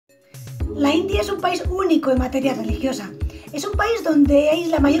La India es un país único en materia religiosa. Es un país donde hay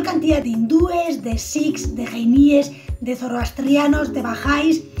la mayor cantidad de hindúes, de sikhs, de jainíes, de zoroastrianos, de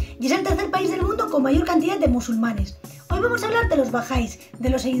bahá'ís, y es el tercer país del mundo con mayor cantidad de musulmanes. Hoy vamos a hablar de los bahá'ís, de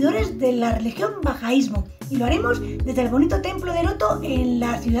los seguidores de la religión bahaísmo, y lo haremos desde el bonito templo de Loto en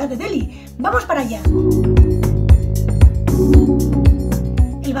la ciudad de Delhi. ¡Vamos para allá!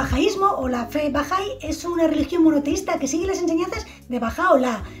 El bahaísmo o la fe bahá'í es una religión monoteísta que sigue las enseñanzas de Baha o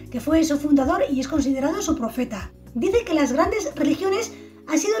llah, que fue su fundador y es considerado su profeta. Dice que las grandes religiones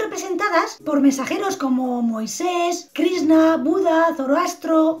han sido representadas por mensajeros como Moisés, Krishna, Buda,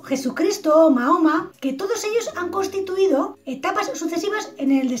 Zoroastro, Jesucristo, Mahoma, que todos ellos han constituido etapas sucesivas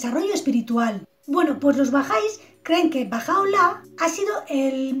en el desarrollo espiritual. Bueno, pues los bahá'ís creen que Baha o llah ha sido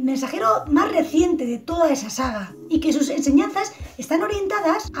el mensajero más reciente de toda esa saga y que sus enseñanzas están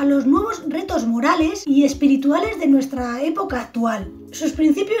orientadas a los nuevos retos morales y espirituales de nuestra época actual. Sus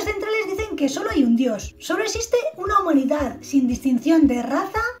principios centrales dicen que solo hay un Dios, solo existe una humanidad sin distinción de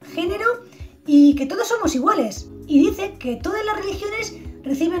raza, género y que todos somos iguales. Y dice que todas las religiones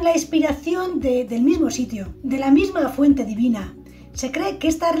reciben la inspiración del mismo sitio, de la misma fuente divina. Se cree que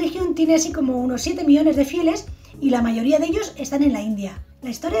esta religión tiene así como unos 7 millones de fieles y la mayoría de ellos están en la India. La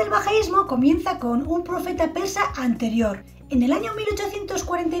historia del bahaísmo comienza con un profeta persa anterior. En el año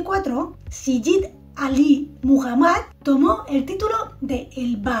 1844, Sayyid Ali Muhammad tomó el título de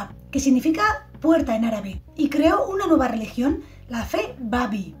el Bab, que significa puerta en árabe, y creó una nueva religión, la fe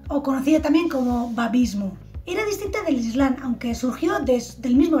Bahá'í, o conocida también como Bahaísmo. Era distinta del Islam, aunque surgió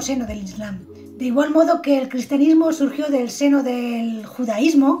del mismo seno del Islam. De igual modo que el cristianismo surgió del seno del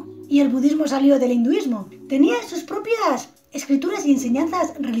judaísmo y el budismo salió del hinduismo. Tenía sus propias escrituras y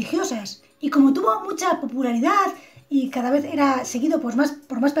enseñanzas religiosas, y como tuvo mucha popularidad y cada vez era seguido por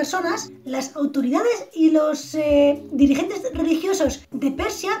más personas, las autoridades y los dirigentes religiosos de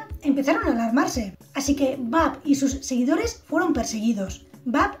Persia empezaron a alarmarse. Así que Bab y sus seguidores fueron perseguidos.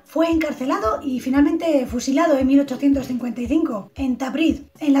 Bab fue encarcelado y finalmente fusilado en 1855 en Tabriz,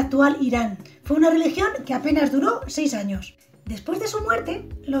 en la actual Irán. Fue una religión que apenas duró 6 años. Después de su muerte,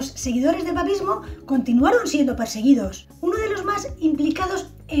 los seguidores del bahaísmo continuaron siendo perseguidos. Uno de los más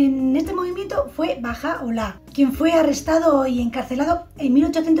implicados en este movimiento fue Baha o llah, quien fue arrestado y encarcelado en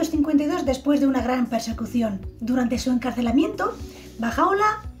 1852 después de una gran persecución. Durante su encarcelamiento, Baha o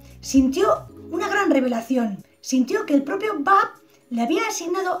llah sintió una gran revelación. Sintió que el propio Bab le había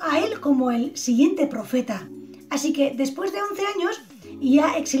asignado a él como el siguiente profeta. Así que después de 11 años, y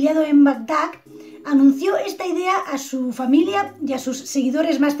ya exiliado en Bagdad, anunció esta idea a su familia y a sus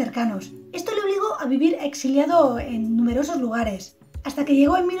seguidores más cercanos. Esto le obligó a vivir exiliado en numerosos lugares, hasta que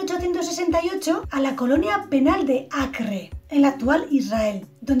llegó en 1868 a la colonia penal de Acre, en la actual Israel,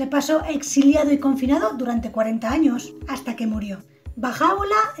 donde pasó exiliado y confinado durante 40 años, hasta que murió. Baha o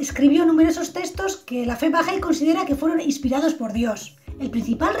llah escribió numerosos textos que la fe bahá'í considera que fueron inspirados por Dios. El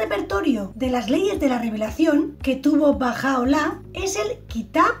principal repertorio de las leyes de la revelación que tuvo Baha o llah es el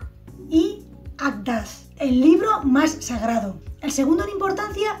Kitab y Aqdas, el libro más sagrado. El segundo en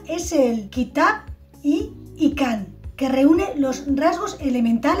importancia es el Kitab y Ikan, que reúne los rasgos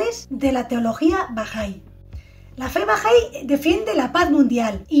elementales de la teología bahá'í. La fe bahá'í defiende la paz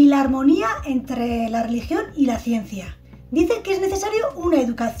mundial y la armonía entre la religión y la ciencia. Dice que es necesario una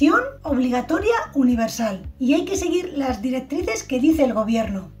educación obligatoria universal y hay que seguir las directrices que dice el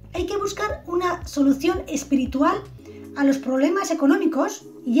gobierno. Hay que buscar una solución espiritual a los problemas económicos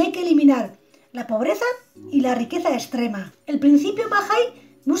y hay que eliminar la pobreza y la riqueza extrema. El principio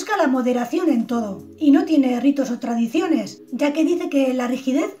bahá'í busca la moderación en todo y no tiene ritos o tradiciones, ya que dice que la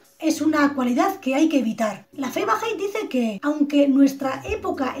rigidez es una cualidad que hay que evitar. La fe bahá'í dice que, aunque nuestra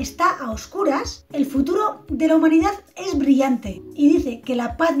época está a oscuras, el futuro de la humanidad es brillante y dice que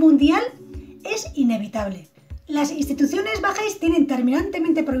la paz mundial es inevitable. Las instituciones bahá'ís tienen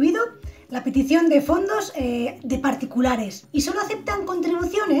terminantemente prohibido la petición de fondos de particulares y solo aceptan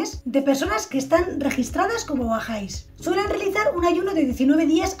contribuciones de personas que están registradas como bahá'ís. Suelen realizar un ayuno de 19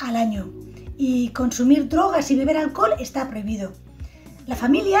 días al año y consumir drogas y beber alcohol está prohibido. La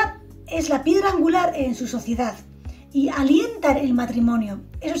familia es la piedra angular en su sociedad y alientan el matrimonio.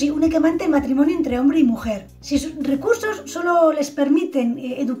 Eso sí, únicamente el matrimonio entre hombre y mujer. Si sus recursos solo les permiten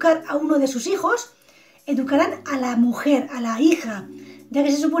educar a uno de sus hijos, educarán a la mujer, a la hija, ya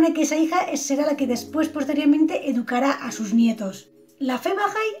que se supone que esa hija será la que después, posteriormente, educará a sus nietos. La fe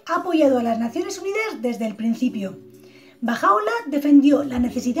bahá'í ha apoyado a las Naciones Unidas desde el principio. Baha o llah defendió la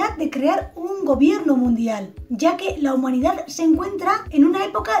necesidad de crear un gobierno mundial, ya que la humanidad se encuentra en una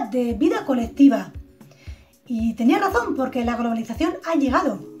época de vida colectiva. Y tenía razón, porque la globalización ha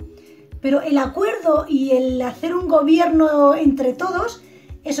llegado. Pero el acuerdo y el hacer un gobierno entre todos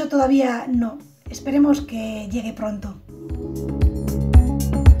Eso todavía no. Esperemos que llegue pronto.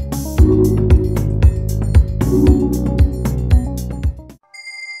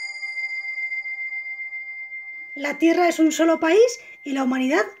 La Tierra es un solo país y la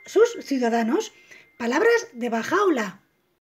humanidad sus ciudadanos. Palabras de Bahá'u'lláh.